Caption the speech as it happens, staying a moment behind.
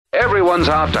Everyone's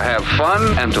out to have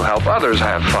fun and to help others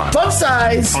have fun. Fun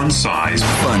size. Fun size.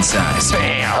 Fun size.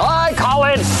 I call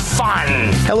it fun.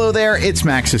 Hello there, it's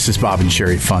Max. This is Bob and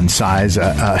Sherry Fun Size.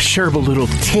 Share a little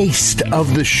taste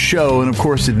of the show. And of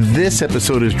course, this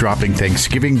episode is dropping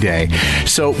Thanksgiving Day.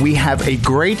 So we have a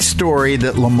great story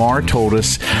that Lamar told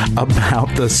us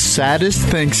about the saddest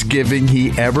Thanksgiving he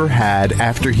ever had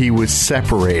after he was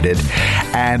separated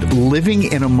and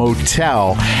living in a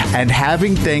motel and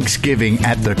having Thanksgiving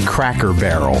at the Cracker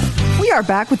Barrel. We are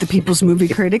back with the People's Movie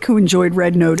Critic who enjoyed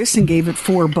Red Notice and gave it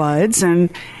 4 buds.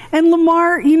 And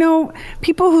Lamar, you know,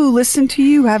 people who listen to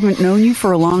you, haven't known you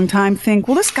for a long time, think,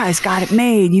 well, this guy's got it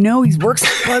made. You know, he works at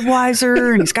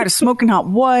Budweiser and he's got a smoking hot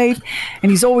wife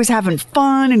and he's always having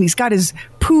fun and he's got his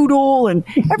poodle and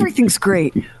everything's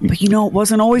great. But, you know, it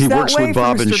wasn't always that way. He works with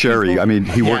Bob and Sherry. People. I mean,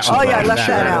 he works with Bob. Bob I left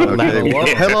that out.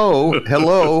 Okay.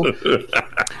 Hello.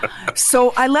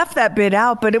 So I left that bit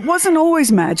out, but it wasn't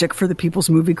always magic for the People's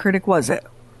Movie Critic, was it?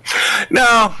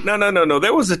 No.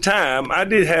 There was a time I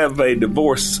did have a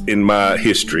divorce in my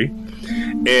history,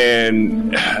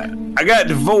 and I got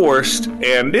divorced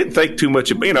and didn't think too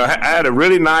much of, I had a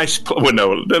really nice, well,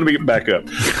 no, let me get back up.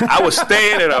 I was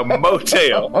staying in a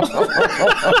motel.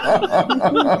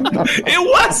 It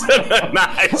wasn't a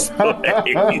nice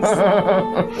place.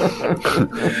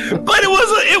 But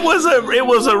it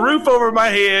was a roof over my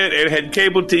head and had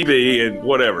cable TV and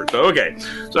whatever. So, okay.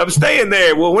 So I'm staying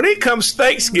there. Well, when it comes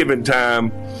Thanksgiving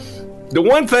time, the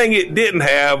one thing it didn't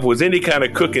have was any kind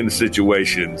of cooking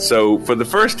situation. So for the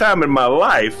first time in my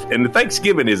life, and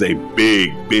Thanksgiving is a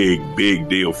big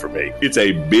deal for me. It's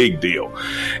a big deal.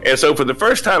 And so for the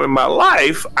first time in my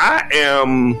life, I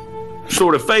am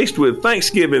sort of faced with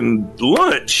Thanksgiving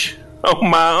lunch on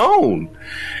my own.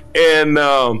 And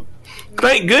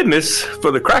thank goodness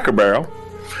for the Cracker Barrel,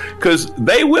 because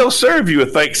they will serve you a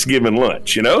Thanksgiving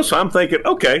lunch, you know? So I'm thinking,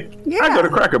 okay, I go to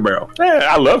Cracker Barrel. Yeah,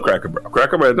 I love Cracker Barrel.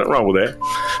 Cracker Barrel, nothing wrong with that.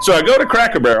 So I go to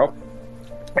Cracker Barrel,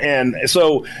 and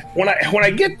so when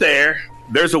I get there,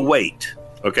 there's a wait,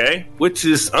 okay? Which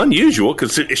is unusual,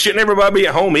 because shouldn't everybody be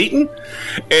at home eating?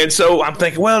 And so I'm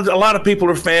thinking, well, a lot of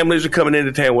people or families are coming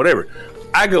into town, whatever.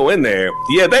 I go in there.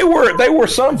 Yeah, they were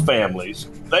some families.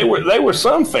 They were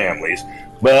some families.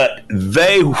 But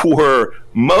they were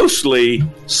mostly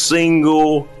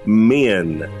single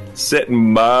men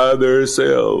sitting by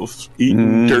themselves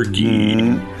eating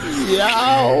turkey.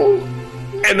 Yow.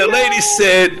 And the lady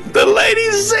said,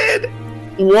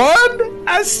 one?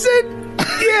 I said,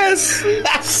 yes,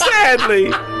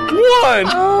 sadly, one.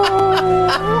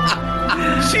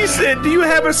 She said, do you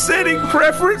have a setting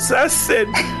preference? I said,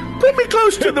 put me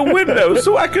close to the window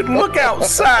so I could look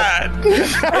outside and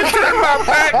turn my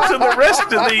back to the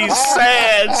rest of these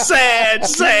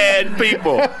sad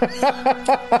people.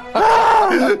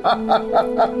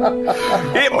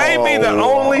 It may be the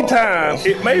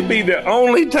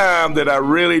only time that I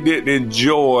really didn't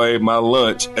enjoy my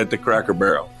lunch at the Cracker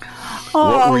Barrel.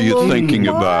 What were you thinking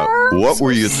about? What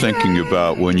were you thinking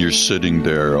about when you're sitting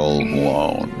there all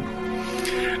alone?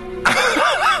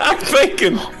 I'm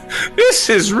thinking, this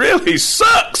is really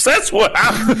sucks. That's what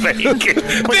I'm thinking.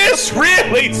 This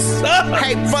really sucks.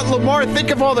 Hey, but Lamar, think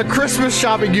of all the Christmas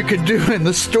shopping you could do and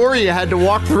the store you had to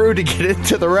walk through to get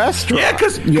into the restaurant. Yeah,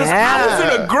 because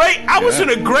I was in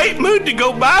a great mood to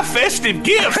go buy festive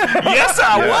gifts. Yes,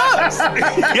 I was.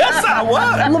 Yes, I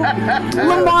was.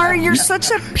 Lamar, you're such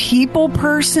a people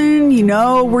person, you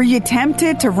know. Were you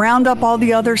tempted to round up all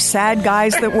the other sad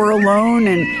guys that were alone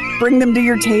and bring them to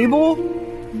your table?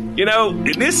 You know,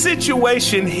 in this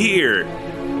situation here,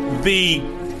 the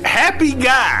happy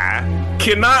guy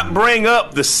cannot bring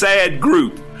up the sad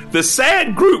group. The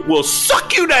sad group will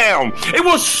suck you down. It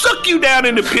will suck you down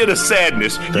in the pit of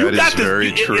sadness. That is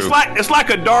very true. It's like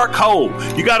a dark hole.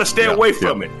 You got to stay away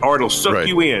from it, or it'll suck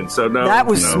you in. So no, that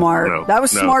was smart. That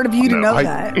was smart of you to know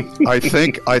that. I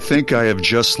think I have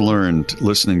just learned,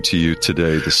 listening to you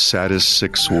today, the saddest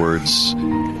 6 words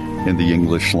in the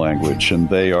English language, and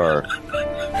they are: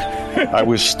 I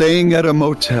was staying at a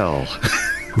motel.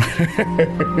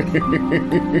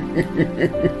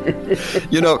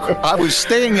 You know, I was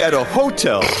staying at a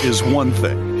hotel is one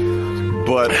thing,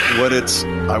 but when it's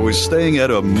I was staying at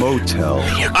a motel.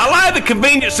 I like the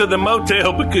convenience of the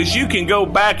motel because you can go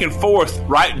back and forth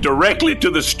right directly to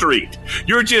the street.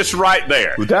 You're just right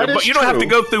there. That is But you don't have to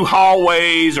go through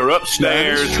hallways or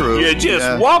upstairs. That is true. You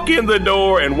just walk in the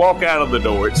door and walk out of the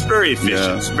door. It's very efficient.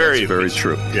 Yeah, it's very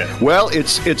true. Yeah. Well,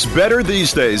 it's better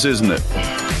these days, isn't it?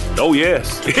 Oh,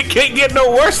 yes. It can't get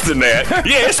no worse than that.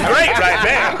 Yeah, it's great right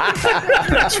now.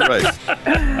 That's right.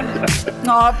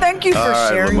 Oh, thank you for All right,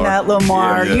 sharing Lamar. that,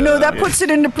 Lamar. Yeah, that puts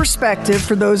it into perspective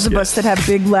for those of us that have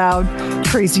big, loud,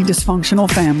 crazy, dysfunctional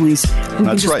families. We can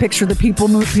That's just right. picture the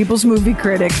people's movie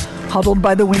critic huddled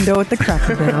by the window at the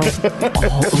Cracker Barrel,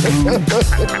 all alone.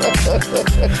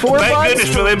 Thank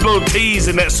goodness for them little T's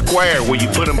in that square where you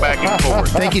put them back and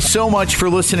forth. Thank you so much for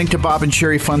listening to Bob and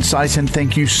Sherry Fun Size, and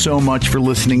thank you so much for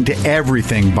listening to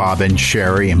everything Bob and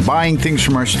Sherry and buying things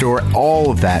from our store,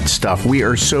 all of that stuff. We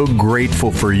are so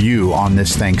grateful for you on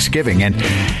this Thanksgiving. And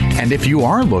if you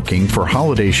are looking for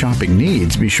holiday shopping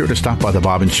needs, be sure to stop by the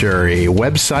Bob and Sherry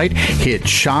website, hit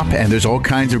shop, and there's all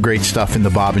kinds of great stuff in the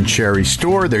Bob and Sherry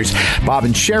store. There's Bob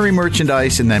and Sherry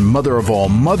merchandise, and then mother of all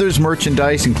mothers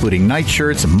merchandise, including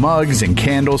nightshirts, mugs, and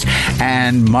candles,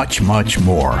 and much, much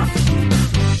more.